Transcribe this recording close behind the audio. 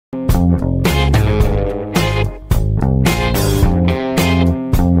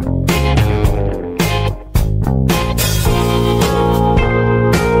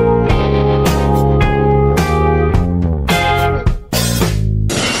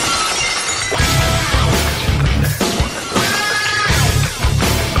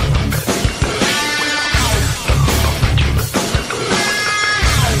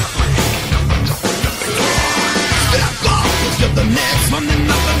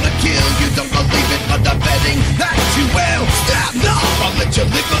you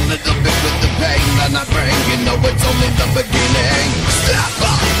live a little bit with the pain that I bring. You know it's only the beginning. Step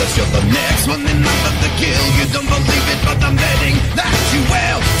up, cause you're the next one in line for the kill. You don't believe it, but I'm betting that you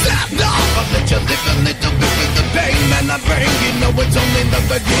will. Step up, I'll let you live a little bit with the pain that I bring. You know it's only the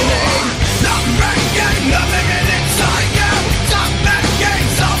beginning. I'm breaking the limit inside you. Stop making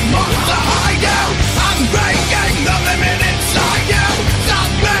someone to hide you. I'm breaking the limit inside you. Stop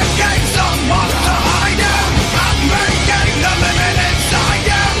making someone to hide you. I'm breaking the limit inside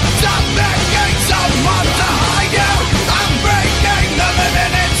you. Stop making someone to hide you. I'm breaking the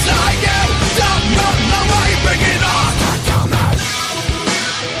limit inside you. Stop running away, bring it on.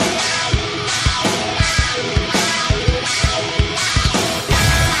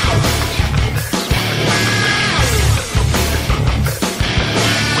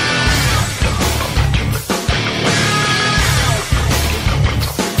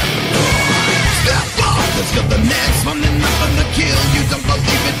 You're the next one in line for the kill. You don't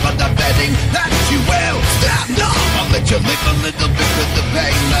believe it, but I'm betting that you will. Stand up, I'll let you live a little bit with the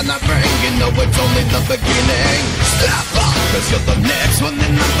pain that I bring. You know it's only the beginning. Step up, cause you're the next one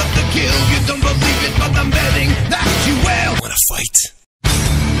in line for the kill. You don't believe it, but I'm betting that you will. Wanna fight?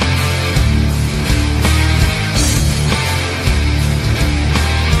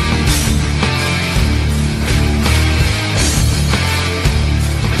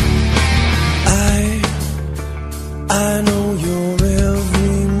 I know your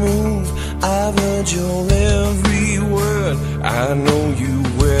every move, I've heard your every word, I know you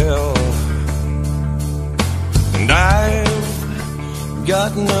well. And I've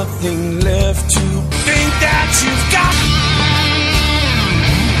got nothing left to think that you've got.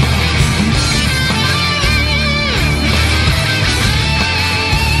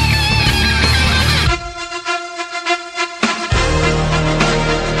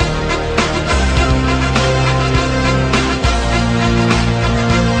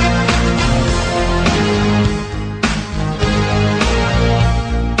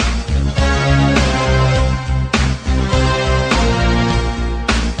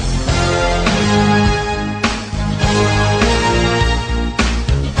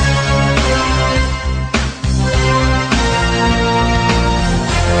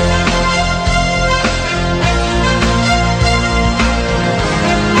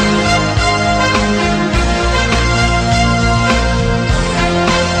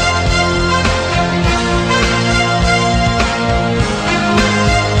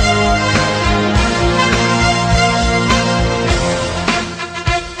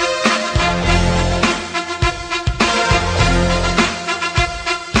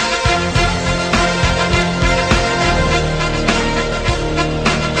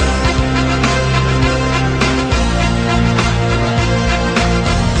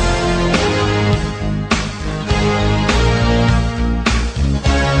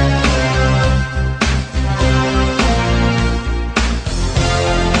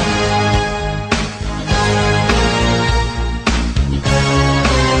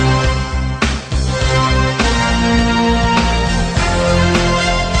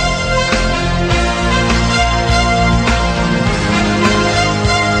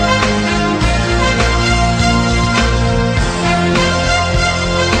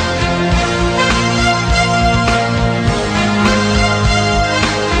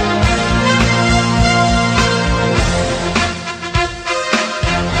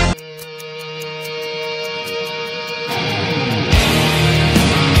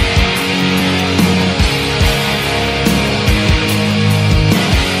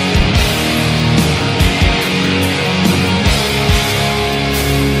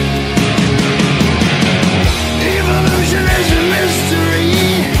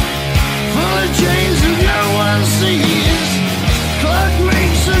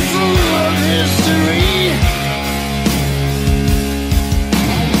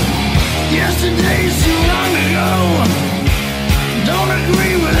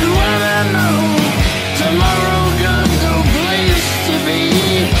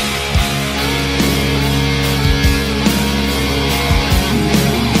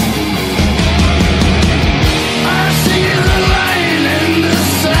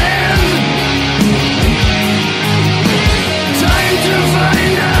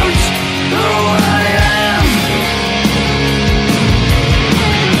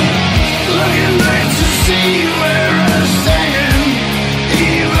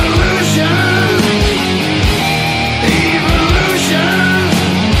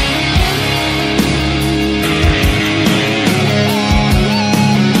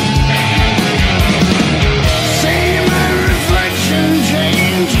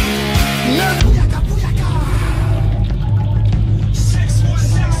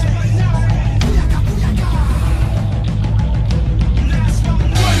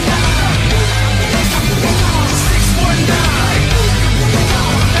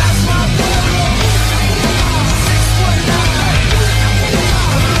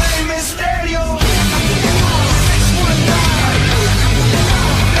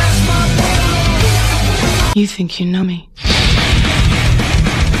 think you know me.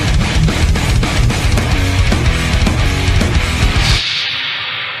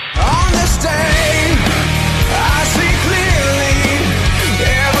 On this day, I see clearly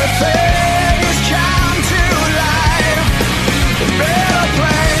everything has come to life. A better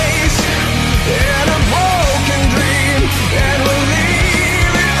place in a broken dream, and we'll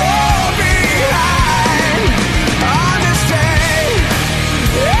leave it all behind. On this day,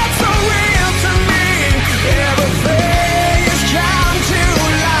 it's so real to me. Everything has come to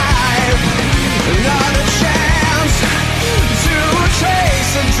life. Another chance to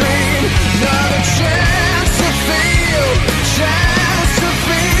chase a dream. Another chance to feel alive.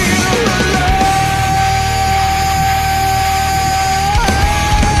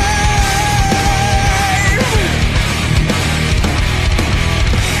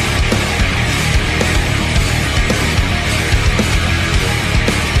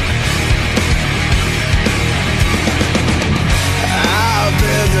 I've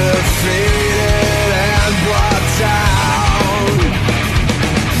been defeated and brought down.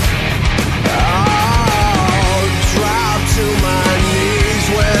 Oh, drop to my knees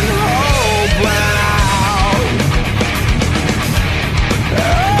when hope went out. Oh,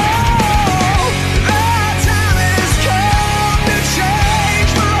 the time has come to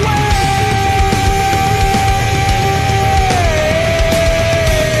change my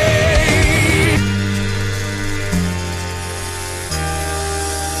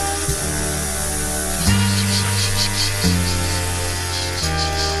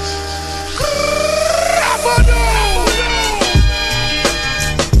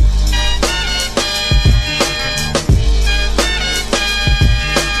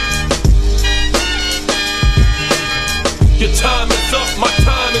Your time is up, my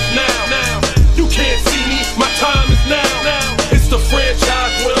time is now. You can't see me, my time is now. It's the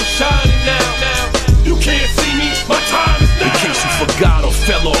franchise where I'm shining now. You can't see me, my time is now. In case you forgot or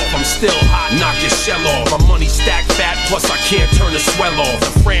fell off, I'm still hot, knock your shell off. My money stacked fat, plus I can't turn the swell off.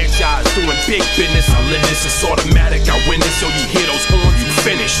 The franchise doing big business, I live this, it's automatic. I win this, so you hear those horns, you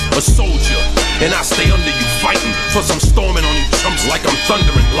finish. A soldier, and I stay under you fighting. Plus I'm storming on you chumps like I'm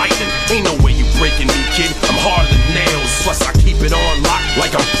thunder and lightning. Ain't no way you breaking me, kid, I'm harder than nails. Plus I keep it on lock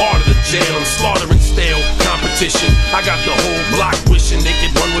like I'm part of the jail. I'm slaughtering stale competition. I got the whole block wishing they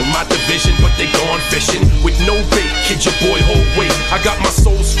could run with my division, but they gone fishing with no bait. Kid, your boy, hold weight. I got my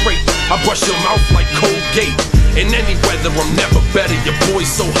soul straight. I brush your mouth like Colgate. In any weather, I'm never better. Your boy's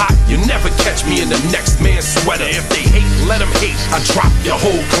so hot, you never catch me in the next man's sweater. If they hate, let them hate. I drop your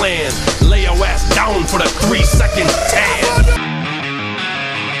whole clan. Lay your ass down for the 3-second tan.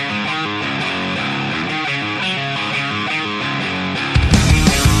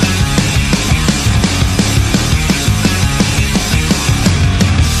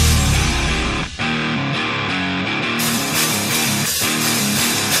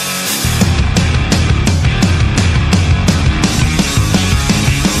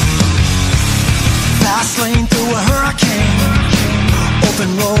 Fast lane through a hurricane, open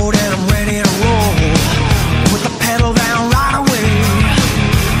road and I'm ready to roll. Put the pedal down right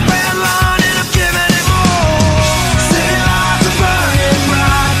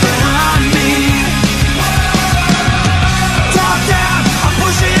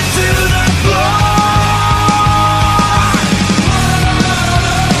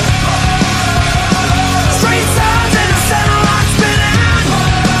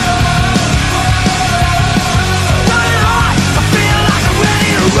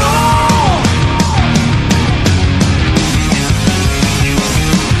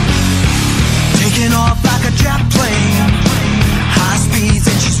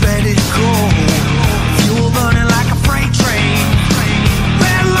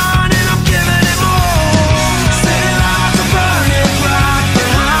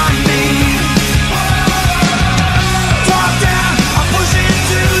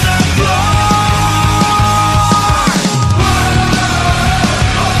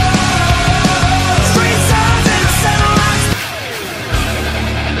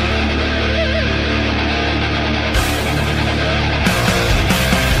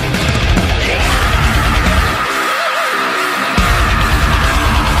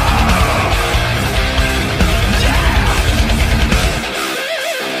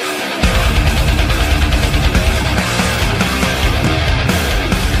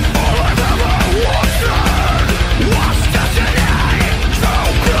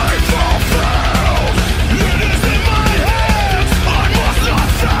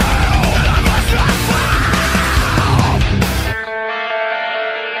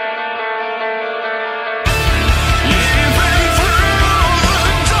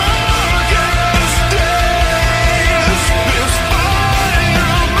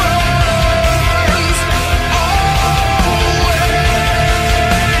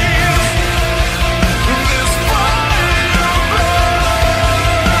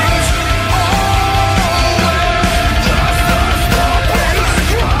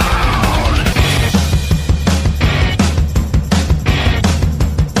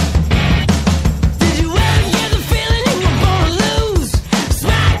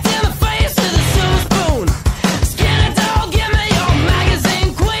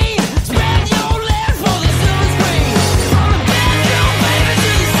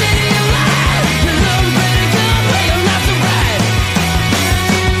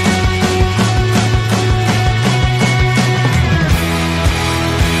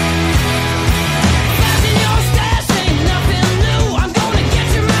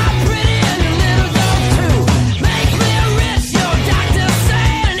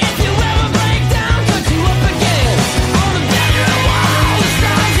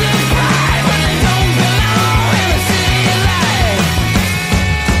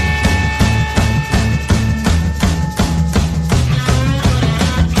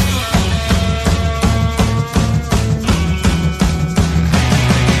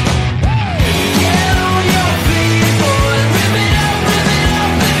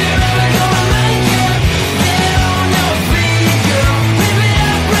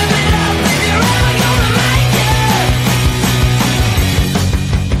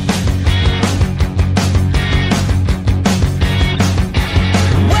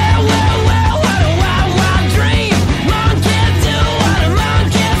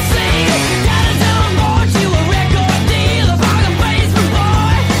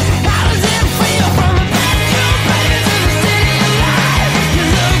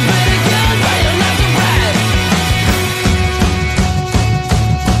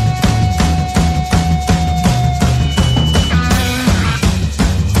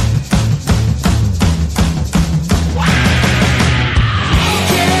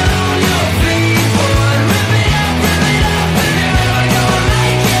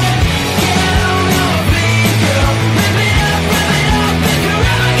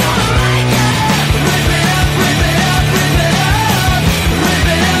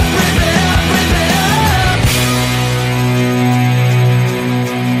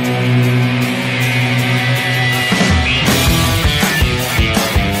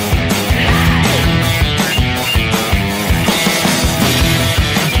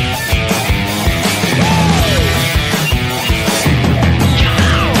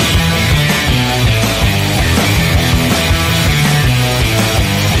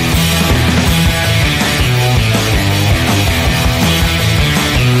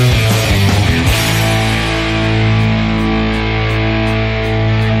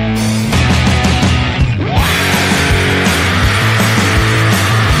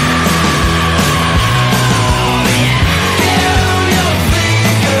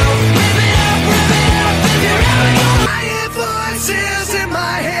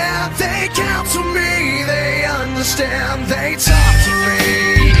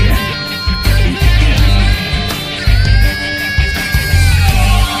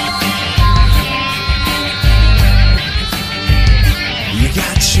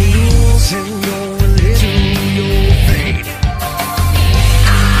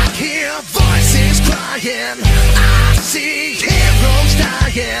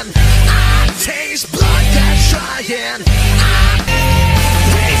trying. I taste blood that's trying.